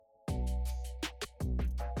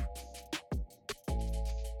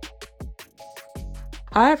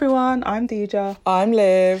Hi everyone, I'm Deja. I'm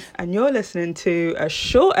Liv. And you're listening to a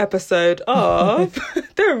short episode of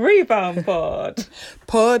The Rebound Pod.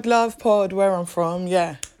 Pod, love, pod, where I'm from,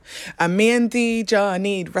 yeah. And me and Deja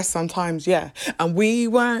need rest sometimes, yeah. And we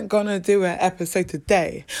weren't gonna do an episode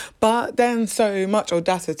today. But then so much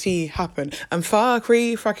audacity happened. And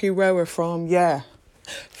fuckery, where we're from, yeah.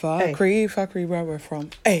 Fuckery, where we're from,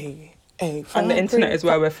 ayy. And the internet is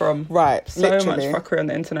where we're from. Right, so literally. much fuckery on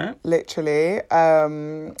the internet. Literally.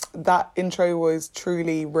 That intro was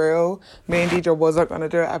truly real. Me and Deidre wasn't going to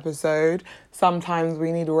do an episode. Sometimes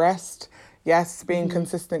we need rest. Yes, being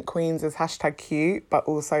consistent queens is hashtag cute, but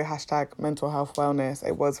also hashtag mental health wellness.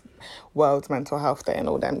 It was World Mental Health Day and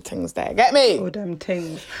all them things there. Get me? All them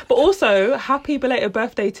things. But also, happy belated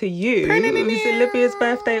birthday to you. It was Olivia's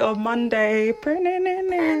birthday on Monday.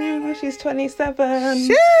 She's 27.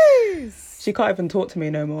 Jeez. She can't even talk to me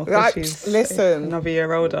no more Like, because she's listen, another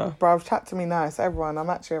year older. Bruv, chat to me nice. Everyone, I'm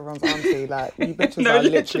actually everyone's auntie. Like, you bitches No, are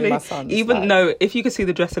literally my sons. Even no, if you could see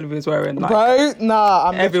the dress Olivia's wearing, like, bro, nah,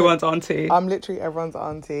 I'm everyone's auntie. I'm literally everyone's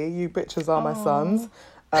auntie. You bitches are my sons.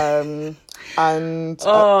 And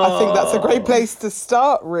I think that's a great place to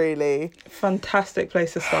start, really. Fantastic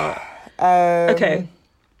place to start. Okay.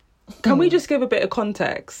 Can we just give a bit of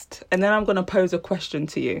context? And then I'm going to pose a question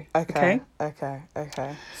to you. Okay.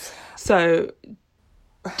 So,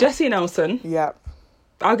 Jessie Nelson. Yep.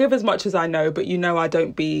 I'll give as much as I know, but you know I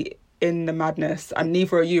don't be in the madness, and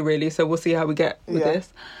neither are you really, so we'll see how we get with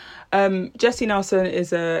this. Jessie Nelson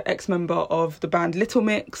is a ex-member of the band Little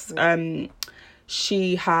Mix.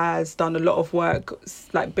 She has done a lot of work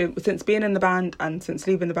since being in the band and since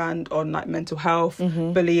leaving the band on like mental health,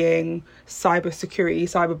 bullying,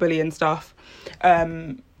 cyberbullying stuff.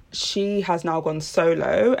 She has now gone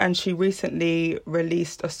solo, and she recently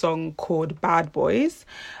released a song called Bad Boys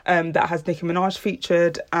that has Nicki Minaj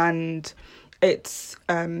featured, and it's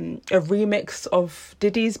a remix of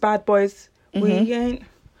Diddy's Bad Boys. We ain't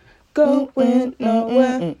going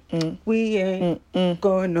nowhere. We ain't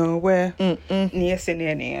going nowhere. Yes,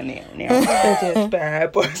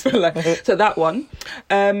 Bad Boys. So that one.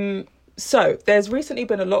 So there's recently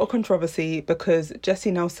been a lot of controversy because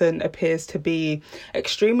Jessie Nelson appears to be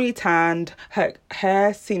extremely tanned. Her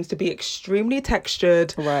hair seems to be extremely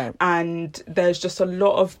textured. Right. And there's just a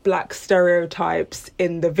lot of black stereotypes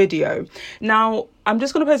in the video. Now, I'm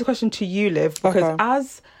just going to pose a question to you, Liv, because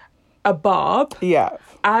as a Barb,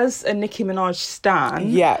 as a Nicki Minaj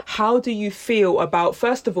stan, how do you feel about,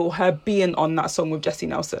 first of all, her being on that song with Jessie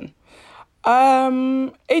Nelson?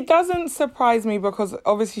 It doesn't surprise me because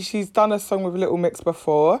obviously she's done a song with Little Mix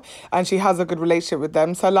before and she has a good relationship with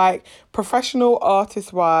them. So like professional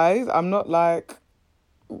artist wise, I'm not like,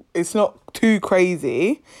 it's not too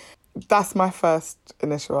crazy. That's my first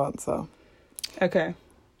initial answer. Okay.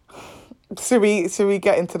 Should we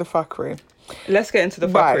get into the fuckery? Let's get into the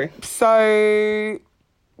fuckery. Right. So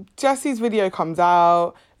Jessie's video comes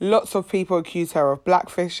out. Lots of people accuse her of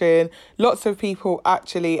blackfishing. Lots of people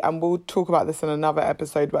actually, and we'll talk about this in another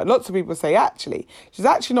episode, but lots of people say actually, she's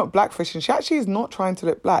actually not blackfishing. She actually is not trying to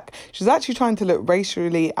look black. She's actually trying to look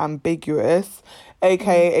racially ambiguous,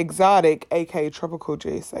 aka exotic, aka tropical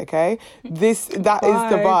juice, okay? That is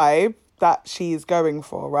the vibe that she is going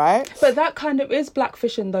for, right? But that kind of is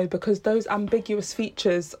blackfishing though, because those ambiguous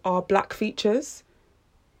features are black features.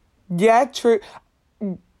 Yeah, true.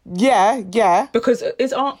 Yeah. Because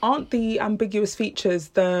aren't the ambiguous features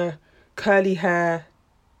the curly hair,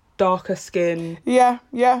 darker skin? Yeah.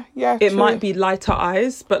 It true. might be lighter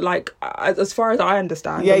eyes, but like as far as I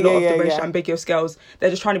understand, a lot of the racial ambiguous girls, they're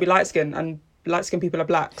just trying to be light skinned, and light skinned people are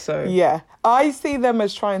black. So yeah, I see them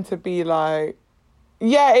as trying to be like,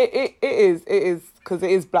 it is because it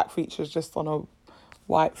is black features just on a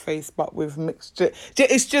white face, but with mixed.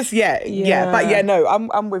 It's just but no,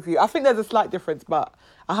 I'm with you. I think there's a slight difference, but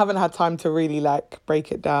I haven't had time to really like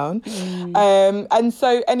break it down. And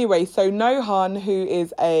so anyway, so Nohan, who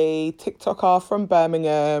is a TikToker from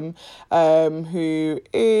Birmingham, I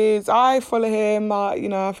follow him,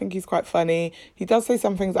 I think he's quite funny. He does say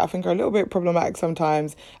some things that I think are a little bit problematic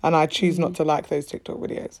sometimes, and I choose not to like those TikTok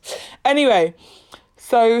videos. Anyway,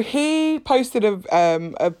 so he posted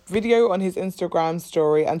a video on his Instagram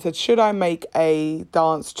story and said, should I make a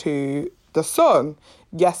dance to the song?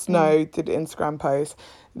 Yes, no, did the Instagram post.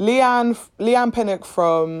 Leanne Pinnock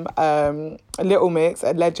from Little Mix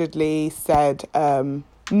allegedly said,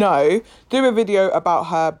 no, do a video about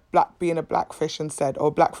her being a blackfish instead,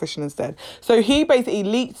 or blackfishing instead. So he basically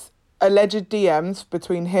leaked alleged DMs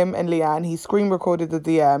between him and Leanne. He screen recorded the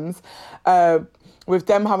DMs. with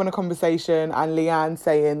them having a conversation and Leanne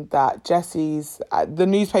saying that the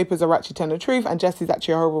newspapers are actually telling the truth and Jesse's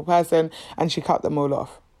actually a horrible person, and she cut them all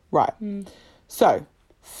off. Right. So,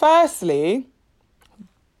 firstly,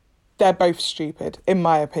 they're both stupid, in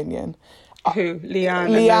my opinion. Who?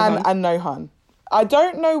 Leanne and Nohan. I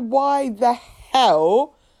don't know why the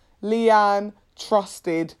hell Leanne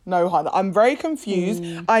trusted Nohan. I'm very confused.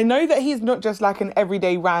 I know that he's not just like an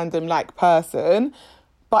everyday random like person,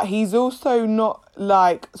 but he's also not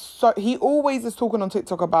like, so he always is talking on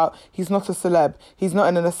TikTok about he's not a celeb. He's not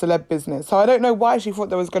in a celeb business. So I don't know why she thought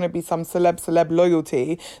there was going to be some celeb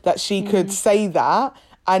loyalty that she could say that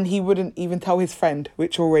and he wouldn't even tell his friend,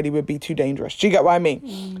 which already would be too dangerous. Do you get what I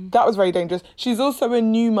mean? That was very dangerous. She's also a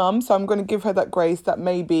new mum, so I'm going to give her that grace that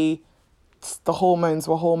maybe the hormones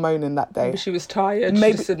were hormoning that day. Maybe she was tired.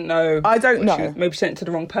 Maybe, she just didn't know. I don't know. Maybe she sent it to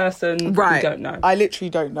the wrong person. Right. We don't know. I literally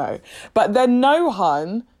don't know. But then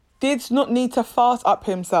Nohan did not need to fast up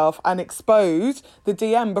himself and expose the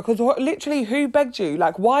DM because literally who begged you?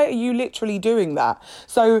 Like, why are you literally doing that?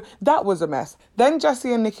 So that was a mess. Then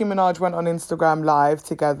Jessie and Nicki Minaj went on Instagram Live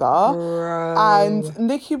together. Bro. And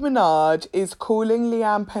Nicki Minaj is calling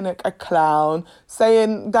Leanne Pinnock a clown,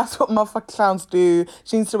 saying that's what motherfucking clowns do.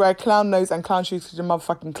 She needs to wear a clown nose and clown shoes because she's a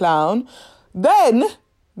motherfucking clown. Then,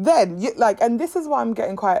 and this is why I'm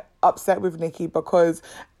getting quite upset with Nicki, because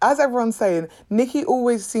as everyone's saying, Nicki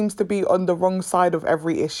always seems to be on the wrong side of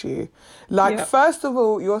every issue. First of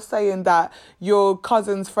all, you're saying that your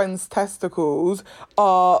cousin's friend's testicles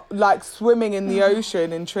are like swimming in the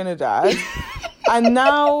ocean in Trinidad. And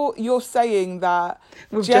now you're saying that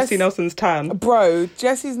with Jessie Nelson's tan. Bro,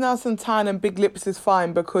 Jessie Nelson's tan and big lips is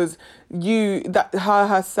fine because her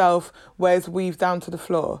herself wears weave down to the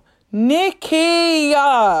floor. Nicki!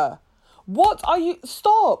 What are you?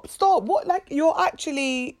 Stop. What? Like, you're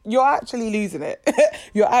actually losing it.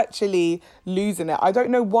 You're actually losing it. I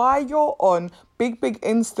don't know why you're on big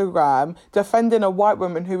Instagram defending a white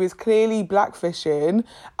woman who is clearly blackfishing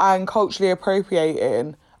and culturally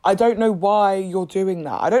appropriating. I don't know why you're doing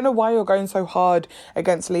that. I don't know why you're going so hard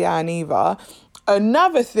against Leanne either.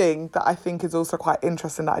 Another thing that I think is also quite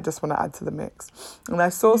interesting that I just want to add to the mix. And I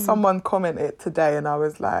saw someone comment it today and I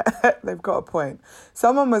was like, they've got a point.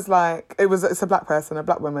 Someone was like, it's a black person, a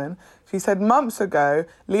black woman. She said months ago,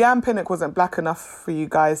 Leanne Pinnock wasn't black enough for you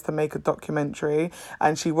guys to make a documentary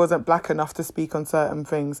and she wasn't black enough to speak on certain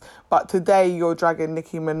things. But today you're dragging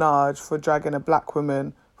Nicki Minaj for dragging a black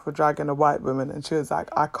woman, for dragging a white woman. And she was like,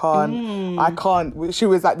 I can't. She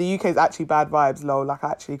was like, the UK is actually bad vibes, lol. Like, I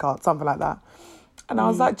actually can't. Something like that. And I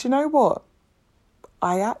was like, do you know what?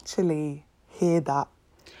 I actually hear that.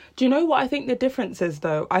 Do you know what I think the difference is,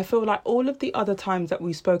 though? I feel like all of the other times that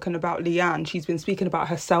we've spoken about Leanne, she's been speaking about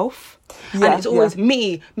herself. Yeah, and it's always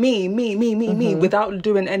me, without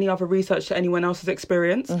doing any other research to anyone else's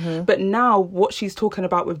experience. But now what she's talking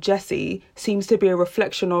about with Jessie seems to be a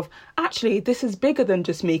reflection of, actually, this is bigger than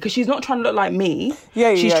just me, because she's not trying to look like me.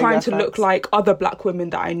 She's trying to look like other black women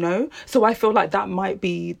that I know. So I feel like that might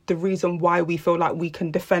be the reason why we feel like we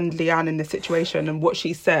can defend Leanne in this situation and what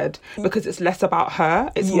she said, because it's less about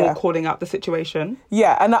her. It's more calling out the situation.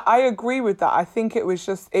 Yeah, and I agree with that. I think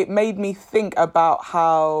it made me think about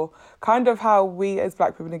how we as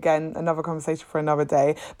black women, again, another conversation for another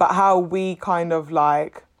day, but how we kind of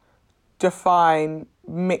like define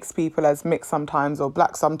mixed people as mixed sometimes or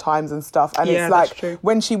black sometimes and stuff. And it's like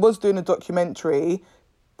when she was doing a documentary,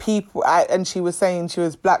 people, and she was saying she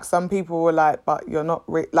was black, some people were like, but you're not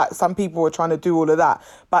like, some people were trying to do all of that.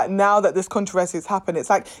 But now that this controversy has happened, it's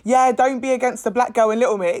like, yeah, don't be against the black girl in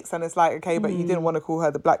Little Mix. And it's like, okay, but you didn't want to call her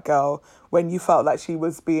the black girl when you felt like she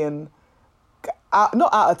was being not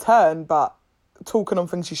out of turn, but talking on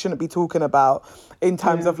things she shouldn't be talking about in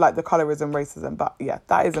terms of like the colorism, racism. But yeah,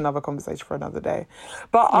 that is another conversation for another day.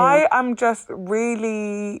 But I am just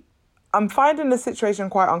really, I'm finding the situation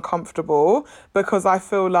quite uncomfortable because I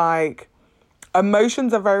feel like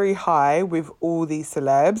emotions are very high with all these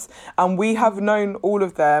celebs, and we have known all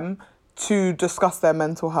of them to discuss their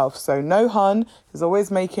mental health. So Nohan is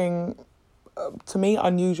always making, to me,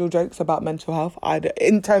 unusual jokes about mental health,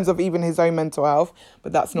 in terms of even his own mental health,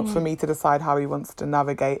 but that's not for me to decide how he wants to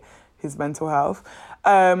navigate his mental health.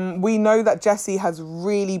 We know that Jessie has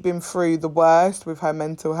really been through the worst with her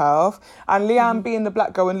mental health. And Leanne being the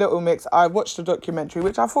black girl in Little Mix, I watched the documentary,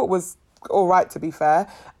 which I thought was all right, to be fair.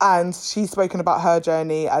 And she's spoken about her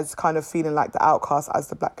journey as kind of feeling like the outcast as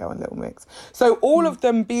the black girl in Little Mix. So all of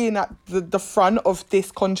them being at the front of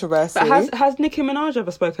this controversy. But has Nicki Minaj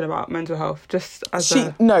ever spoken about mental health?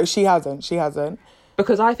 No, she hasn't.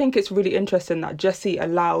 Because I think it's really interesting that Jessie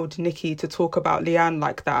allowed Nikki to talk about Leanne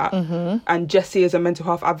like that, and Jessie is a mental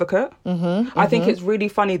health advocate. I think it's really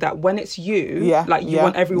funny that when it's you, like you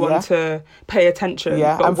want everyone to pay attention,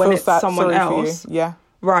 but when it's someone else,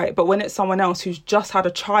 right, but when it's someone else who's just had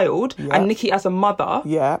a child, and Nikki as a mother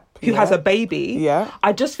who has a baby,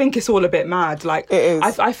 I just think it's all a bit mad. Like, it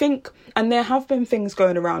is. I think, and there have been things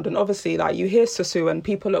going around, and obviously, like, you hear Susu and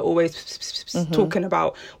people are always talking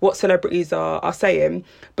about what celebrities are saying,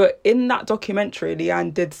 but in that documentary,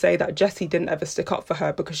 Leanne did say that Jessie didn't ever stick up for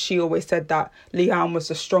her because she always said that Leanne was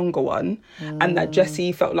the stronger one, and that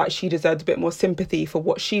Jessie felt like she deserved a bit more sympathy for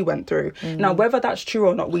what she went through. Now, whether that's true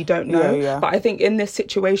or not, we don't know, but I think in this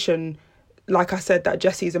situation, like I said, that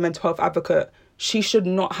Jessie is a mental health advocate, she should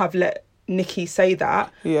not have let Nikki say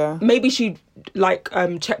that. Maybe she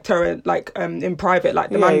checked her in private like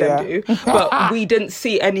the man them do, but we didn't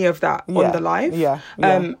see any of that on the live.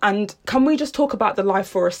 And can we just talk about the live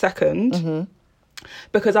for a second?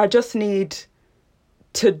 Because I just need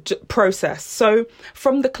to process. So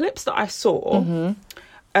from the clips that I saw,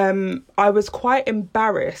 I was quite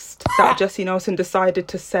embarrassed that Jessie Nelson decided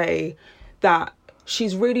to say that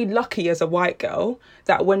she's really lucky as a white girl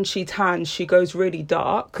that when she tans, she goes really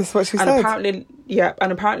dark. That's what she said. Apparently,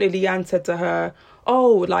 apparently Leanne said to her,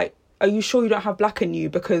 "Oh, like, are you sure you don't have black in you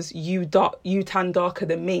because you tan darker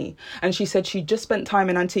than me?" And she said she just spent time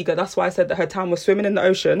in Antigua. That's why I said that her tan was swimming in the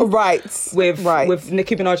ocean, with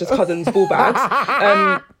Nicki Minaj's cousin's ball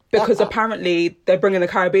bags. Because apparently they're bringing the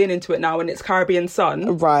Caribbean into it now, and it's Caribbean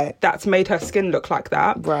sun. That's made her skin look like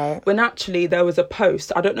that. When actually there was a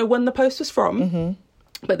post, I don't know when the post was from,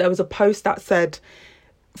 but there was a post that said,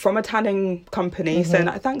 from a tanning company, saying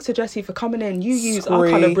that thanks to Jessie for coming in, you use our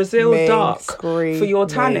colour Brazil Dark for your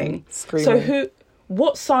tanning. So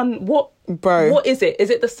what is it? Is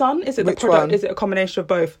it the sun? Is it the product? One? Is it a combination of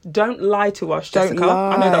both? Don't lie to us, Jessica.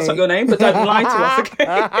 I know that's not your name, but don't lie to us,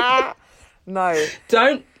 okay? No.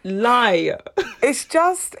 Don't lie. It's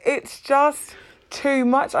just too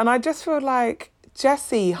much. And I just feel like,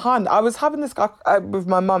 Jessie, hun, I was having this with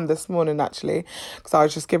my mum this morning, actually, because I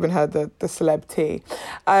was just giving her the celeb tea.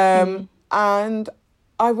 And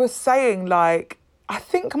I was saying, like, I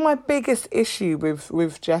think my biggest issue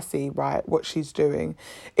with Jessie, right, what she's doing,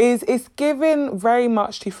 is it's given very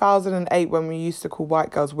much 2008 when we used to call white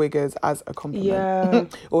girls wiggers as a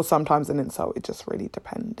compliment. Or sometimes an insult. It just really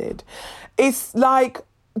depended. It's like,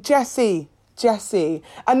 Jessie.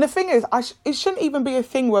 And the thing is, it shouldn't even be a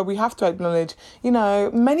thing where we have to acknowledge,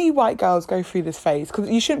 many white girls go through this phase, because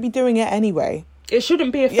you shouldn't be doing it anyway. It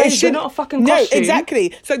shouldn't be a phase. It's not a fucking costume. No,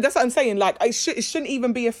 exactly. So that's what I'm saying. Like, it shouldn't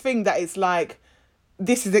even be a thing that it's like,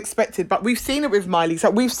 this is expected. But we've seen it with Miley. So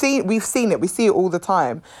we've seen it. We see it all the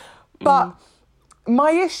time. But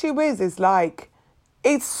my issue is like,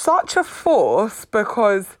 it's such a force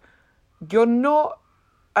because you're not,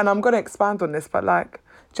 and I'm going to expand on this, but like,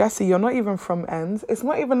 Jessie, you're not even from ends. It's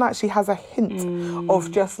not even like she has a hint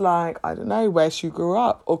of just like, I don't know, where she grew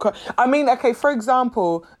up. I mean, okay, for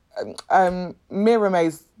example, Mira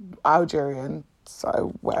May's Algerian,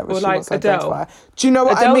 so whatever, or she like wants to Adele. identify. Do you know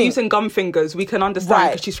what Adele I mean? using gum fingers, we can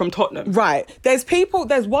understand because she's from Tottenham. Right. There's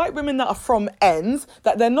white women that are from ends,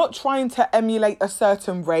 that they're not trying to emulate a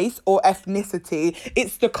certain race or ethnicity.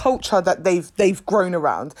 It's the culture that they've grown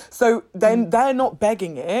around. So then they're not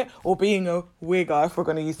begging it or being a wigger, if we're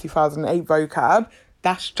going to use 2008 vocab.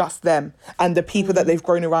 That's just them and the people that they've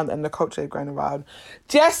grown around and the culture they've grown around.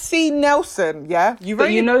 Jessie Nelson, yeah?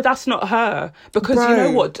 But that's not her. Because you know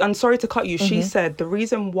what? I'm sorry to cut you. She said the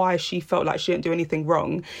reason why she felt like she didn't do anything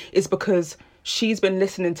wrong is because she's been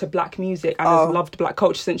listening to black music and has loved black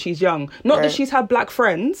culture since she's young. Not that she's had black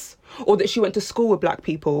friends or that she went to school with black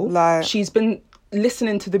people. She's been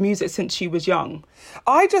listening to the music since she was young.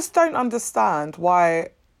 I just don't understand why,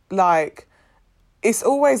 like, it's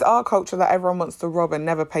always our culture that everyone wants to rob and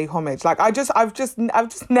never pay homage. Like, I've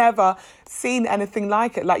just never seen anything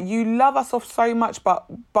like it. Like, you love us off so much, but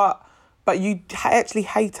you actually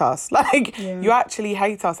hate us. Like, you actually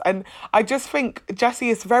hate us. And I just think, Jessie,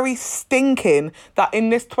 is very stinking that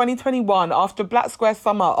in this 2021, after Black Square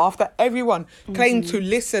Summer, after everyone claimed to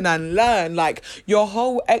listen and learn, like, your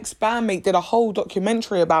whole ex-bandmate did a whole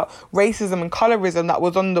documentary about racism and colorism that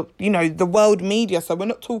was on the world media. So we're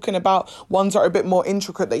not talking about ones that are a bit more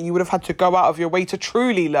intricate that you would have had to go out of your way to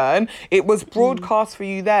truly learn. It was broadcast for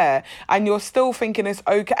you there. And you're still thinking it's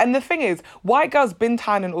okay. And the thing is, white girls been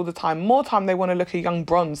tanning all the time. More time they want to look a young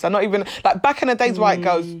bronze. They're not even like back in the days. White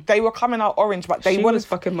girls, they were coming out orange, but they was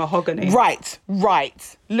fucking mahogany. Right.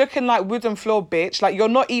 looking like wooden floor, bitch. Like, you're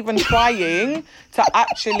not even trying to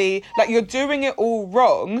actually, like, you're doing it all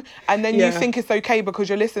wrong, and then you think it's okay because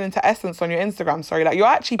you're listening to Essence on your Instagram story. Like, you're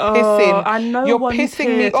actually pissing. And no you're one's pissing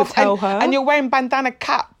me here to off. tell her. And you're wearing bandana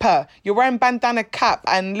cap. You're wearing bandana cap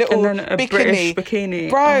and little and then a British bikini.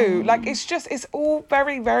 Bro, like, it's all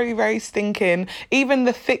very, very, very stinking. Even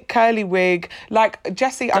the thick curly wig. Like,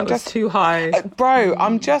 Jessie, I'm just too high. Bro,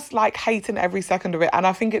 I'm just like hating every second of it. And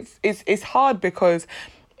I think it's hard because,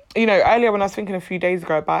 you know, earlier when I was thinking a few days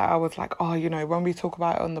ago about it, I was like, oh, you know, when we talk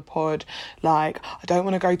about it on the pod, like, I don't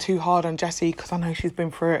want to go too hard on Jessie because I know she's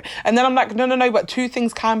been through it. And then I'm like, no, but two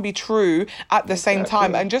things can be true at the same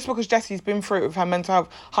time. And just because Jessie's been through it with her mental health,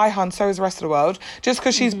 hi, hun, so is the rest of the world. Just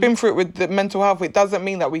because she's been through it with the mental health, it doesn't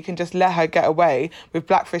mean that we can just let her get away with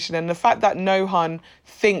blackfishing. And the fact that Nohan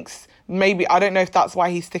thinks, maybe, I don't know if that's why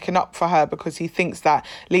he's sticking up for her, because he thinks that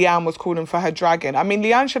Leanne was calling for her dragging. I mean,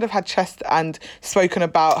 Leanne should have had chest and spoken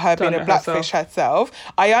about her being a blackfish herself.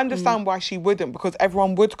 I understand why she wouldn't, because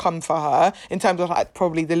everyone would come for her in terms of, like,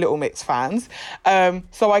 probably the Little Mix fans.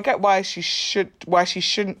 So I get why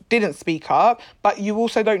she didn't speak up, but you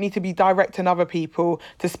also don't need to be directing other people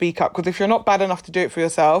to speak up, because if you're not bad enough to do it for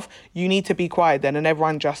yourself, you need to be quiet then, and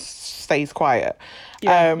everyone just stays quiet.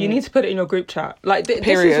 Yeah, you need to put it in your group chat. Like, this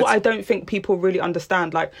is what I don't think people really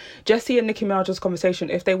understand. Like, Jessie and Nicki Minaj's conversation,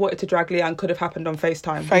 if they wanted to drag Leanne, could have happened on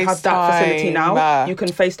FaceTime. We have that facility now. You can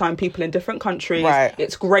FaceTime people in different countries. Right.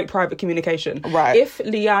 It's great private communication. Right. If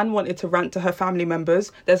Leanne wanted to rant to her family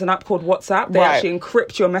members, there's an app called WhatsApp. They actually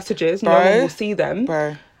encrypt your messages. No one will see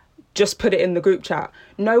them. Just put it in the group chat.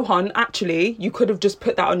 No, hon, actually, you could have just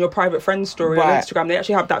put that on your private friend's story on Instagram. They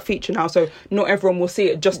actually have that feature now, so not everyone will see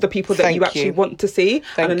it, just the people that you actually want to see.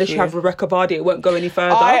 And unless you have Rebecca Vardy, it won't go any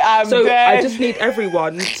further. I just need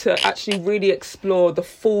everyone to actually really explore the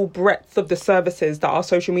full breadth of the services that our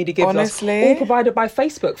social media gives us. All provided by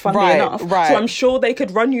Facebook, funnily enough. So I'm sure they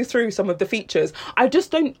could run you through some of the features. I just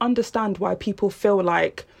don't understand why people feel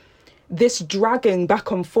like this dragging back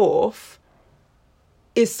and forth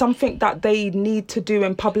is something that they need to do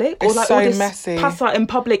in public, or like so all this messy. passa in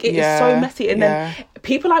public. It is so messy, and then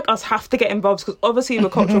people like us have to get involved, because obviously we're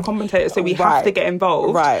cultural commentators, so we have to get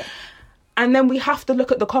involved. And then we have to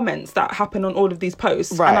look at the comments that happen on all of these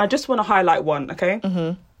posts. And I just want to highlight one, okay?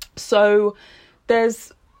 So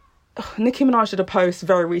there's Nicki Minaj did a post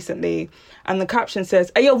very recently, and the caption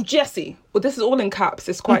says, "Ayo, Jessie." Well, this is all in caps.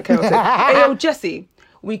 It's quite chaotic. "Ayo, Jessie.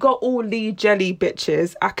 We got all Lee jelly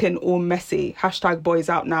bitches acting all messy. Hashtag boys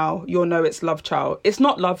out now. You'll know it's love, child." It's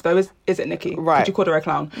not love though, is it, Nikki? Could you call her a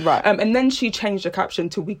clown? And then she changed the caption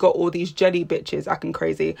to "We got all these jelly bitches acting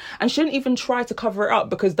crazy." And she didn't even try to cover it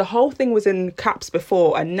up, because the whole thing was in caps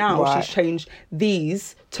before, and now she's changed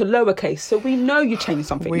these to lowercase. So we know you changed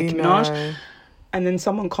something, Nicki Minaj. And then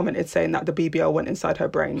someone commented saying that the BBL went inside her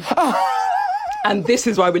brain. And this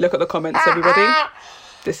is why we look at the comments, everybody.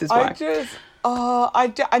 This is why.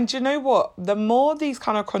 And you know what? The more these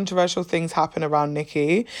kind of controversial things happen around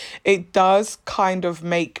Nicki, it does kind of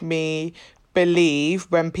make me believe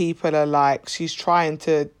when people are like, she's trying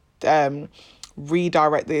to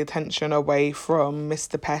redirect the attention away from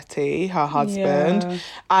Mr. Petty, her husband.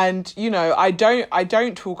 And, you know, I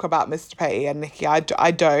don't talk about Mr. Petty and Nicki. I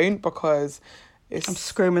don't, because I'm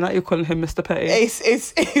screaming at you calling him Mr. Petty. It's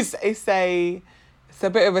a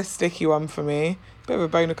bit of a sticky one for me. Bit of a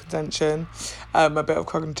bone of contention, a bit of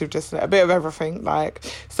cognitive dissonance, a bit of everything. Like,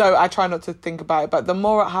 so I try not to think about it. But the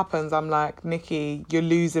more it happens, I'm like, Nicki, you're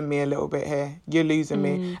losing me a little bit here. You're losing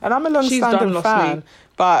me, and I'm a long-standing fan.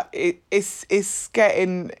 But it's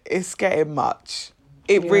getting much.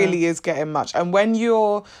 It really is getting much. And when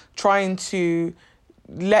you're trying to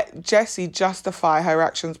let Jessie justify her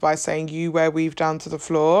actions by saying you wear weave down to the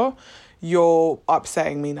floor, you're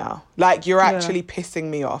upsetting me now. Like, you're actually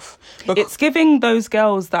pissing me off. It's giving those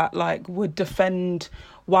girls that, like, would defend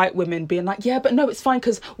white women being like, yeah, but no, it's fine,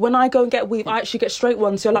 because when I go and get weave, I actually get straight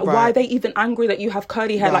ones. So you're like, why are they even angry that you have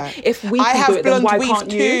curly hair? Like, if we can do it, then why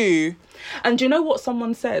can't you? And do you know what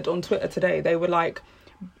someone said on Twitter today? They were like,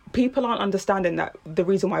 people aren't understanding that the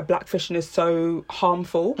reason why blackfishing is so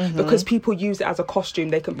harmful, because people use it as a costume.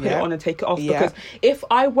 They can put it on and take it off. Because if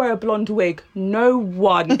I wear a blonde wig, no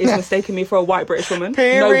one is mistaking me for a white British woman.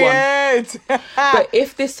 Period. No one. But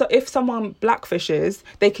if someone blackfishes,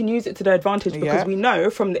 they can use it to their advantage, because we know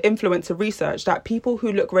from the influencer research that people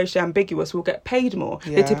who look racially ambiguous will get paid more.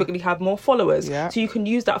 They typically have more followers. So you can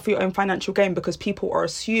use that for your own financial gain, because people are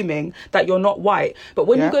assuming that you're not white. But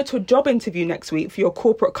when you go to a job interview next week for your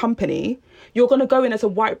corporate company, you're going to go in as a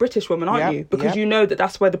white British woman, aren't you? Because you know that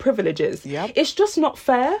that's where the privilege is. It's just not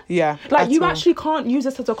fair. Like, you actually can't use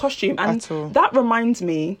this as a costume. And that reminds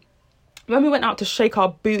me, when we went out to shake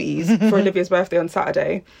our booties for Olivia's birthday on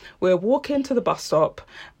Saturday, we were walking to the bus stop,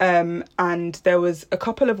 and there was a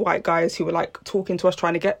couple of white guys who were like talking to us,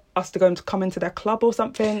 trying to get us to come into their club or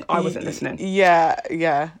something. I wasn't listening.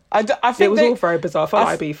 Yeah. I think it was all very bizarre. I felt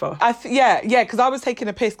like Ibiza. Because I was taking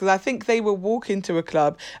a piss, because I think they were walking to a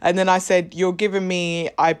club, and then I said, "You're giving me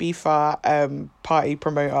Ibiza party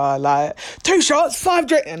promoter, like 2 shots, 5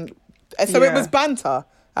 drinks," and so it was banter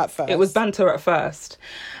at first. It was banter at first,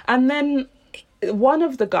 and then one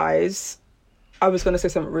of the guys. I was going to say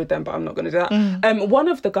something rude then, but I'm not going to do that. One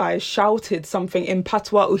of the guys shouted something in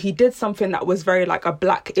patois, or he did something that was very like a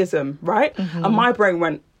black-ism, right? And my brain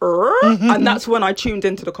went, and that's when I tuned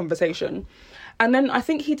into the conversation. And then I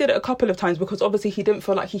think he did it a couple of times, because obviously he didn't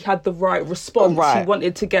feel like he had the right response. He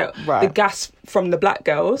wanted to get the gas from the black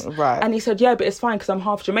girls. And he said, yeah, but it's fine because I'm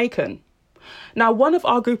half Jamaican. Now, one of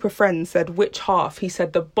our group of friends said, which half? He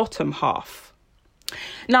said the bottom half.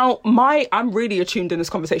 Now, I'm really attuned in this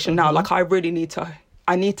conversation now. Like, I need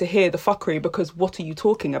to hear the fuckery, because what are you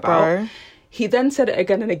talking about? Bro. He then said it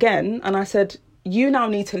again and again, and I said, you now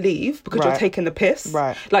need to leave because you're taking the piss.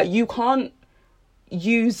 Like, you can't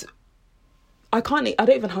use... I don't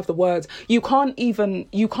even have the words. You can't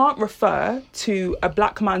refer to a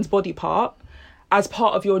black man's body part as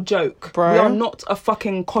part of your joke. Bro. We are not a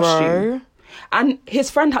fucking costume. Bro. And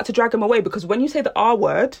his friend had to drag him away, because when you say the R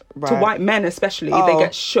word to white men especially, they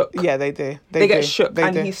get shook. Yeah, they do. They get shook.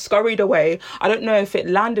 And he scurried away. I don't know if it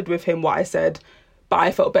landed with him what I said, but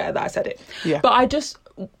I felt better that I said it. Yeah. But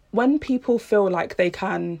when people feel like they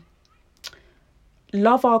can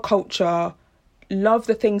love our culture, love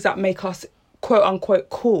the things that make us quote unquote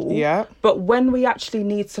cool, but when we actually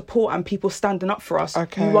need support and people standing up for us,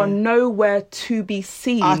 you are nowhere to be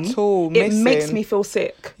seen at all. It makes me feel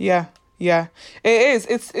sick. Yeah, it is.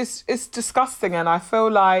 It's disgusting, and I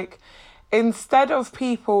feel like instead of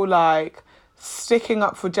people like sticking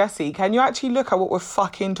up for Jessie, can you actually look at what we're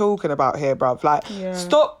fucking talking about here, bruv? Like,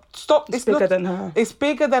 stop. It's bigger than her. It's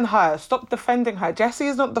bigger than her. Stop defending her. Jessie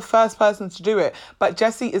is not the first person to do it, but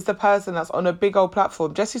Jessie is the person that's on a big old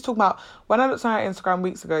platform. Jessie's talking about, when I looked on her Instagram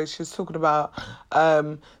weeks ago, she was talking about,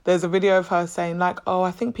 there's a video of her saying like, oh,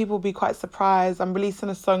 I think people will be quite surprised. I'm releasing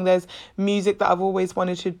a song. There's music that I've always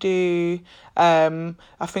wanted to do. I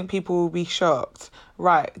think people will be shocked.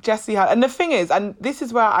 Right, Jessie had, and the thing is, and this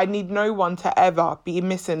is where I need no one to ever be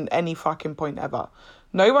missing any fucking point ever.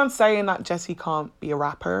 No one's saying that Jessie can't be a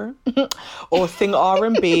rapper or sing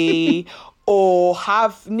R&B or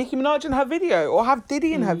have Nicki Minaj in her video or have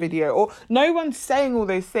Diddy in her video, or no one's saying all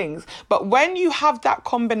those things. But when you have that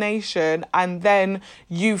combination and then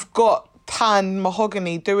you've got tan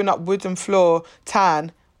mahogany doing up wooden floor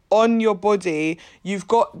tan on your body, you've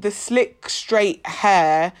got the slick straight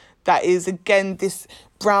hair that is again this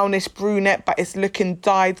brownish brunette, but it's looking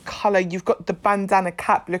dyed colour. You've got the bandana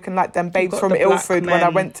cap looking like them babes from Ilford when I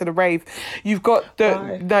went to the rave. You've got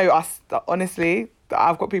the... honestly,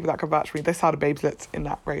 I've got people that can vouch for me. That's how the babes looked in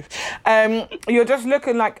that rave. You're just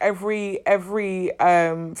looking like every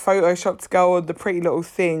photoshopped girl on the Pretty Little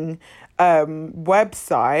Thing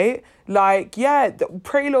website. Like, yeah, the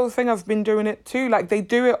Pretty Little Thing have been doing it too. Like, they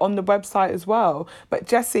do it on the website as well. But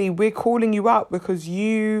Jessie, we're calling you out because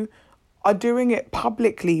you are doing it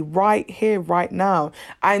publicly right here, right now.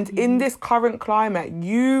 And in this current climate,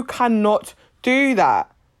 you cannot do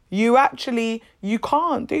that. You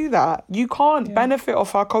can't do that. You can't benefit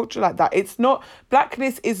off our culture like that. It's not,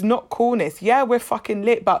 blackness is not coolness. Yeah, we're fucking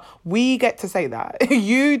lit, but we get to say that.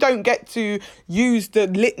 You don't get to use the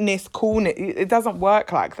litness, coolness. It doesn't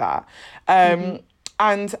work like that.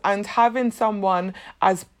 And having someone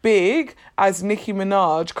as big as Nicki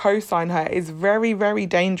Minaj co-sign her is very, very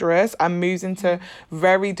dangerous and moves into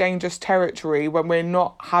very dangerous territory when we're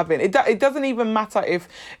not having... It doesn't even matter if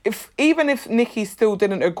even if Nicki still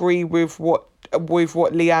didn't agree with what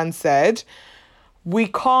Leanne said, we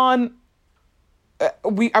can't...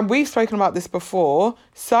 we've spoken about this before.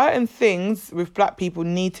 Certain things with black people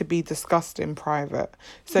need to be discussed in private.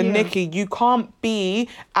 So Nicki, you can't be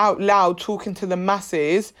out loud talking to the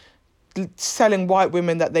masses, telling white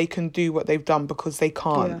women that they can do what they've done, because they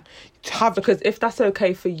can't. Because if that's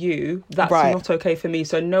okay for you, that's not okay for me.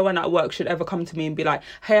 So no one at work should ever come to me and be like,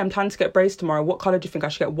 hey, I'm planning to get braids tomorrow. What colour do you think I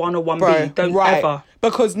should get? 1 or 1B? Don't ever.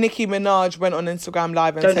 Because Nicki Minaj went on Instagram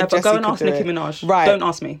Live and said Jessie could do it. Go and ask Nicki Minaj. Right. Don't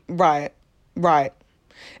ask me. Right.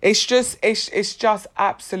 It's just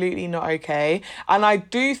absolutely not okay. And I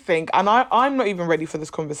do think, and I'm not even ready for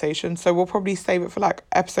this conversation, so we'll probably save it for like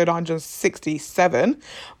episode 167.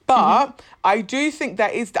 But I do think there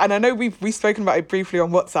is, and I know we've spoken about it briefly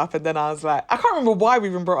on WhatsApp, and then I was like, I can't remember why we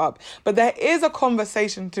even brought it up, but there is a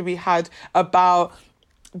conversation to be had about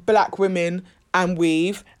black women and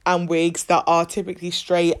weave and wigs that are typically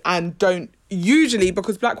straight and don't usually,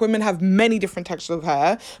 because black women have many different textures of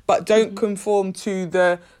hair, but don't conform to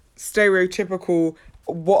the stereotypical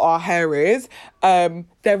what our hair is. There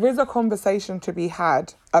is a conversation to be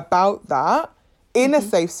had about that in a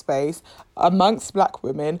safe space amongst black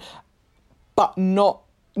women, but not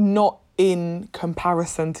in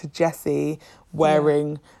comparison to Jessie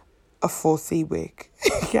wearing a 4C wig.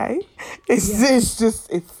 Okay,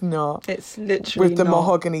 it's not. It's literally with the not.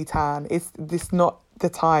 mahogany tan. It's not the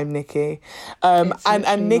time, Nikki.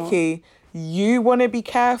 And Nikki, you want to be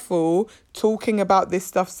careful talking about this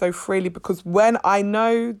stuff so freely, because when I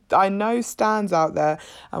know stands out there,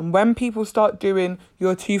 and when people start doing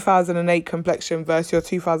your 2008 complexion versus your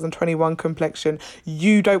 2021 complexion,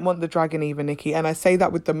 you don't want the dragon either, Nikki. And I say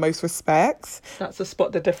that with the most respect. That's a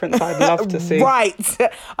spot the difference I'd love to see. Right.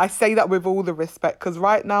 I say that with all the respect, because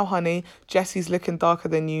right now, honey, Jessie's looking darker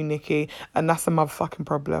than you, Nikki, and that's a motherfucking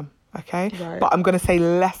problem. Okay, right. But I'm going to say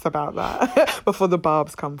less about that before the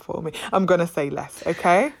barbs come for me. I'm going to say less,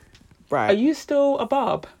 okay? Right. Are you still a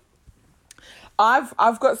barb? I've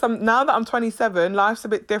got some, now that I'm 27, life's a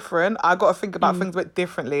bit different. I got to think about things a bit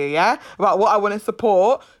differently, yeah? About what I want to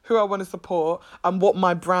support, who I want to support, and what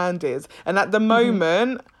my brand is. And at the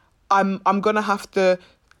moment, I'm going to have to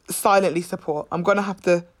silently support. I'm going to have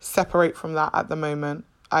to separate from that at the moment.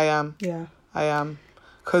 I am. Yeah. I am.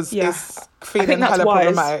 Because it's I feeling think that's hella wise.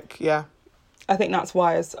 problematic. Yeah. I think that's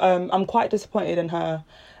wise. I'm quite disappointed in her.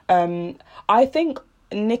 I think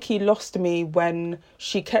Nikki lost me when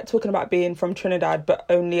she kept talking about being from Trinidad but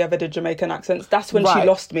only ever did Jamaican accents. That's when she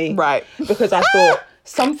lost me. Right. Because I thought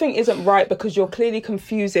something isn't right, because you're clearly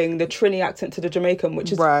confusing the Trini accent to the Jamaican,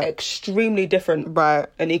 which is extremely different. Right.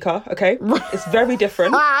 Anika, okay? It's very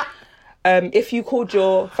different. If you called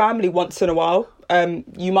your family once in a while,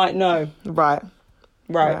 you might know. Right.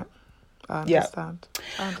 Right. I understand.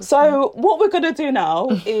 So what we're going to do now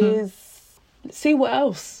is see what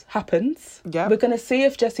else happens. Yeah. We're going to see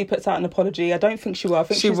if Jessie puts out an apology. I don't think she will. I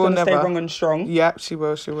think she's going to stay wrong and strong. Yeah, she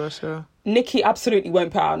will, sure. Nikki absolutely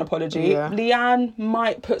won't put out an apology. Yeah. Leanne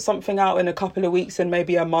might put something out in a couple of weeks and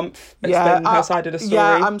maybe a month explaining her side of the story.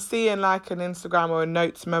 Yeah, I'm seeing like an Instagram or a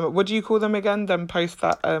notes memo. What do you call them again? Then post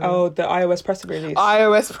that. The iOS press release.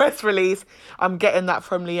 iOS press release. I'm getting that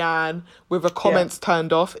from Leanne with the comments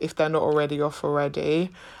turned off if they're not already off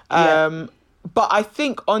already. But I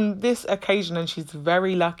think on this occasion, and she's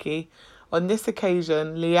very lucky, on this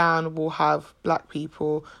occasion, Leanne will have black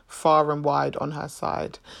people far and wide on her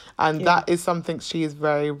side. And that is something she is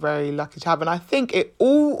very, very lucky to have. And I think it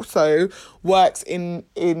also works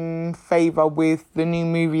in favour with the new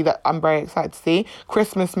movie that I'm very excited to see.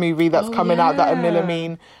 Christmas movie that's coming out that Emil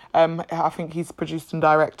Amin, I think he's produced and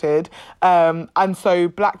directed. And so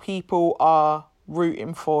black people are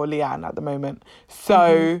rooting for Leanne at the moment.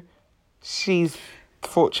 So she's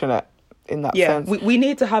fortunate in that sense. We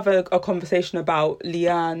need to have a conversation about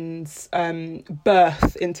Leanne's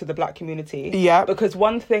birth into the black community. Yeah. Because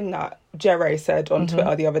one thing that Jerry said on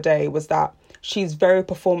Twitter the other day was that she's very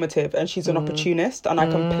performative and she's an opportunist, and I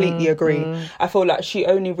completely agree. I feel like she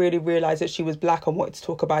only really realised that she was black and wanted to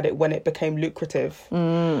talk about it when it became lucrative.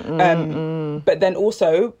 But then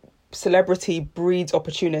also, celebrity breeds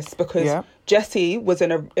opportunists, because Jessie was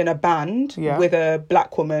in a band with a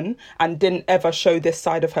black woman and didn't ever show this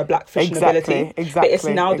side of her blackfish ability. But it's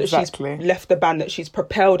now that she's left the band that she's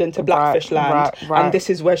propelled into Blackfish land, and this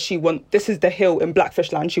is where this is the hill in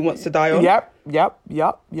Blackfish land she wants to die on. Yep,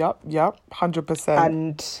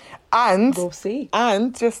 100%. And we'll see.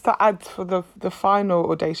 And just to add for the final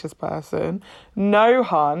audacious person, no,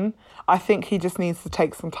 hun, I think he just needs to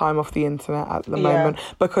take some time off the internet at the moment,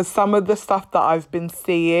 because some of the stuff that I've been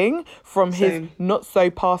seeing from his not so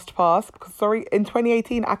past, because in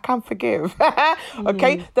 2018, I can forgive.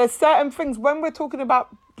 Okay? There's certain things when we're talking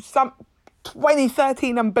about some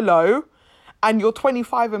 2013 and below, and you're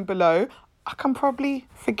 25 and below, I can probably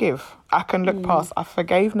forgive. I can look past. I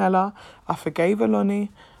forgave Nella. I forgave Aloni.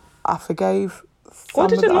 I forgave... What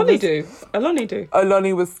did Aloni do?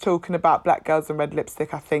 Aloni was talking about black girls and red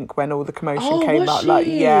lipstick, I think, when all the commotion came out.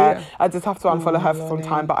 I just have to unfollow her for some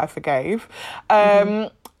time, but I forgave.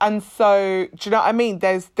 And so, do you know what I mean?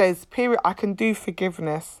 There's period, I can do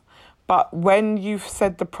forgiveness, but when you've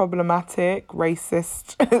said the problematic,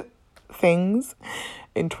 racist things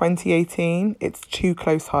in 2018, it's too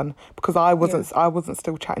close, hun, because I wasn't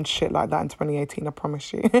still chatting shit like that in 2018, I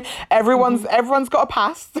promise you. Everyone's got a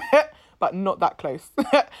past. but not that close.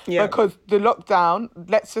 Yeah. Because the lockdown,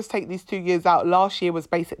 let's just take these 2 years out. Last year was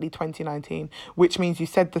basically 2019, which means you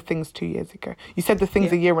said the things 2 years ago. You said the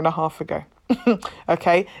things a year and a half ago.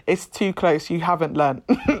 Okay? It's too close. You haven't learned.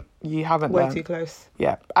 You haven't Way learned. too close.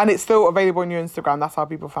 Yeah. And it's still available on your Instagram. That's how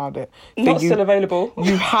people found it. So Not still available.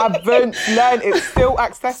 You haven't learned. It's still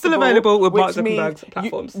accessible. Still available with Mark which means Zuckerberg's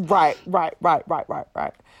platforms. Right.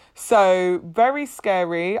 So, very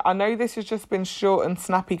scary. I know this has just been short and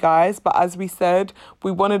snappy, guys, but as we said,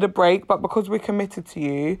 we wanted a break, but because we're committed to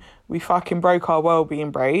you, we fucking broke our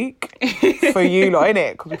well-being break for you lot,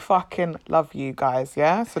 innit? Because we fucking love you guys,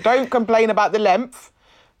 yeah? So don't complain about the length.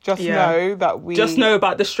 Just know that we... Just know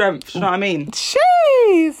about the strength, do you know what I mean?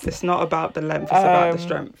 Jeez! It's not about the length, it's about the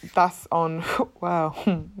strength. That's on... Wow,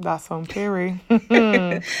 that's on Piri.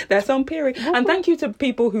 That's on Piri. And thank you to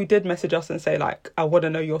people who did message us and say, like, I want to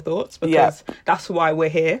know your thoughts, because that's why we're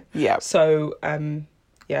here. Yeah. So,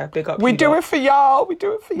 big up. We do it for y'all. We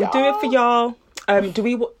do it for y'all. Do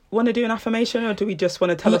we want to do an affirmation, or do we just want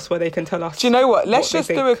to tell us where they can tell us? Do you know what? Let's just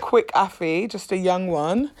do a quick affy, just a young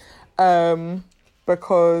one.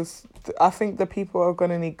 Because I think the people are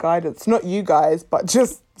going to need guidance. Not you guys, but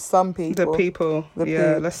just some people. The people.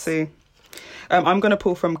 Let's see. I'm going to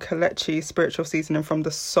pull from Kelechi, Spiritual Seasoning from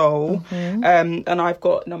the Soul. And I've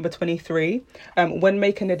got number 23. When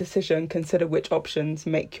making a decision, consider which options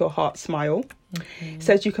make your heart smile. It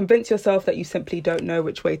says you convince yourself that you simply don't know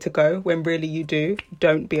which way to go, when really you do.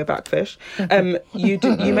 Don't be a blackfish. You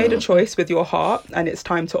made a choice with your heart, and it's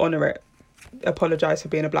time to honour it. Apologise for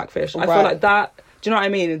being a blackfish. I feel like that... Do you know what I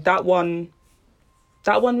mean?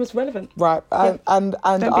 That one was relevant. Right. And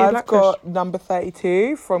I've got number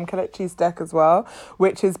 32 from Kelechi's deck as well,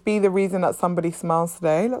 which is be the reason that somebody smiles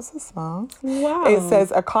today. Lots of smiles. Wow. It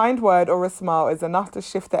says a kind word or a smile is enough to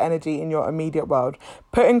shift the energy in your immediate world.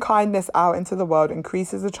 Putting kindness out into the world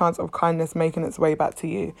increases the chance of kindness making its way back to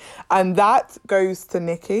you. And that goes to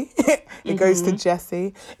Nikki. It goes to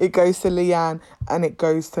Jessie. It goes to Leanne. And it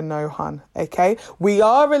goes to Nohan. Okay? We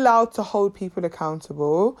are allowed to hold people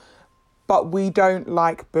accountable, but we don't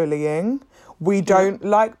like bullying. We don't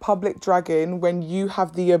like public dragging when you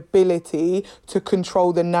have the ability to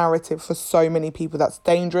control the narrative for so many people. That's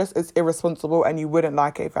dangerous, it's irresponsible, and you wouldn't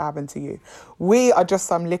like it if it happened to you. We are just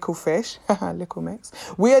some little fish. Little mix.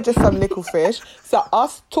 We are just some little fish. So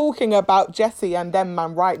us talking about Jessie and them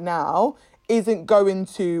man right now isn't going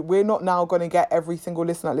to... We're not now going to get every single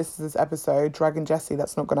listener that listens to this episode dragging Jessie.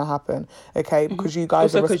 That's not going to happen, okay? Because you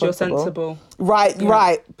guys are responsible. Also because you're sensible.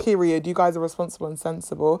 Right, period. You guys are responsible and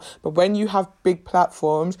sensible. But when you have big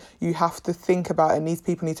platforms, you have to think about it. And these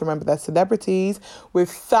people need to remember they're celebrities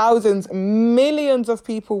with thousands, millions of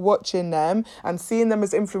people watching them and seeing them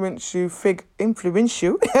as influential...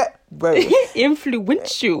 Influential.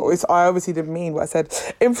 I obviously didn't mean what I said.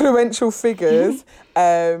 Influential figures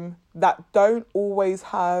that don't always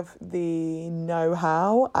have the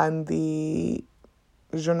know-how and the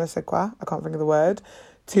je ne sais quoi, I can't think of the word,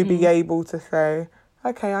 to be able to say,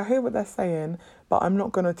 okay, I hear what they're saying, but I'm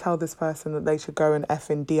not going to tell this person that they should go and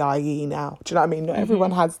effing DIE now. Do you know what I mean? Not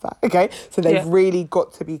everyone has that, okay? So they've really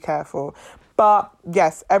got to be careful. But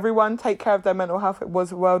yes, everyone take care of their mental health. It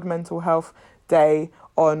was World Mental Health Day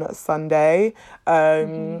on Sunday.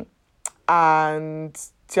 And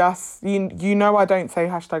just, you know, I don't say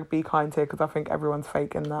hashtag be kind here because I think everyone's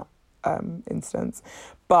fake in that instance.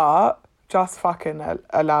 But just fucking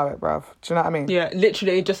allow it, bruv. Do you know what I mean? Yeah,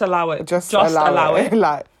 literally just allow it. Just allow it.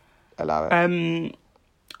 Like, allow it.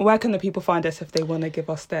 Where can the people find us if they want to give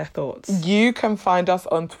us their thoughts? You can find us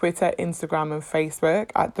on Twitter, Instagram and Facebook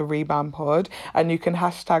at The Rebound Pod. And you can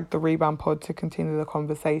hashtag The Rebound Pod to continue the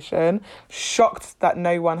conversation. Shocked that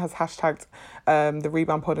no one has hashtagged The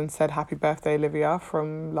Rebound Pod and said happy birthday, Olivia,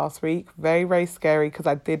 from last week. Very, very scary because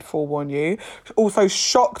I did forewarn you. Also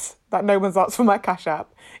shocked that no one's asked for my Cash App.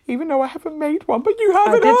 Even though I haven't made one, but you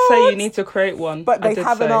haven't asked. I did say you need to create one. But they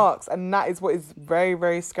haven't asked, and that is what is very,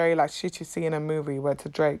 very scary, like shit you see in a movie, Word to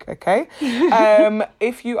Drake, okay?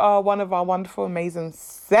 If you are one of our wonderful, amazing,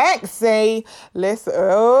 sexy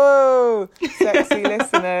listeners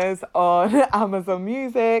on Amazon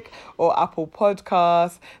Music or Apple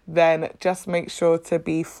Podcasts, then just make sure to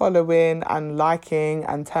be following and liking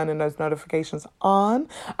and turning those notifications on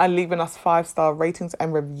and leaving us 5-star ratings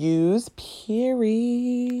and reviews,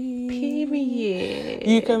 period.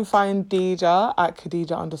 You can find Deja at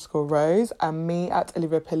Khadija_Rose and me at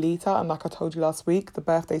Olivia Polita. And like I told you last week, the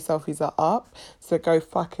birthday selfies are up. So go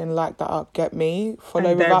fucking like that up. Get me.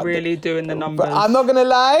 Follow. And they're really doing the numbers. I'm not going to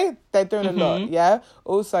lie. They're doing a lot, yeah?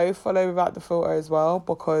 Also, follow Without the Filter as well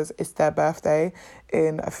because it's their birthday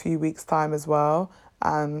in a few weeks' time as well.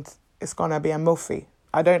 And it's going to be a milfie.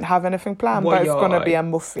 I don't have anything planned, but it's going to be a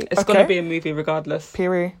movie. It's going to be a movie regardless.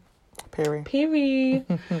 Period.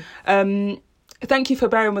 Thank you for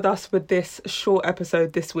bearing with us with this short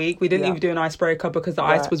episode this week. We didn't even do an icebreaker because the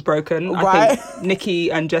ice was broken. Right. I think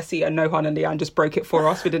Nikki and Jessie and Nohan and Leanne just broke it for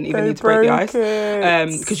us. We didn't even need to break the ice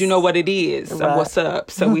because you know what it is and what's up.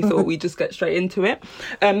 So we thought we'd just get straight into it.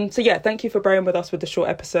 So yeah, thank you for bearing with us with the short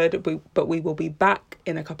episode. But we will be back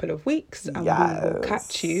in a couple of weeks and we will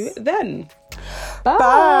catch you then.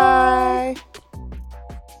 Bye.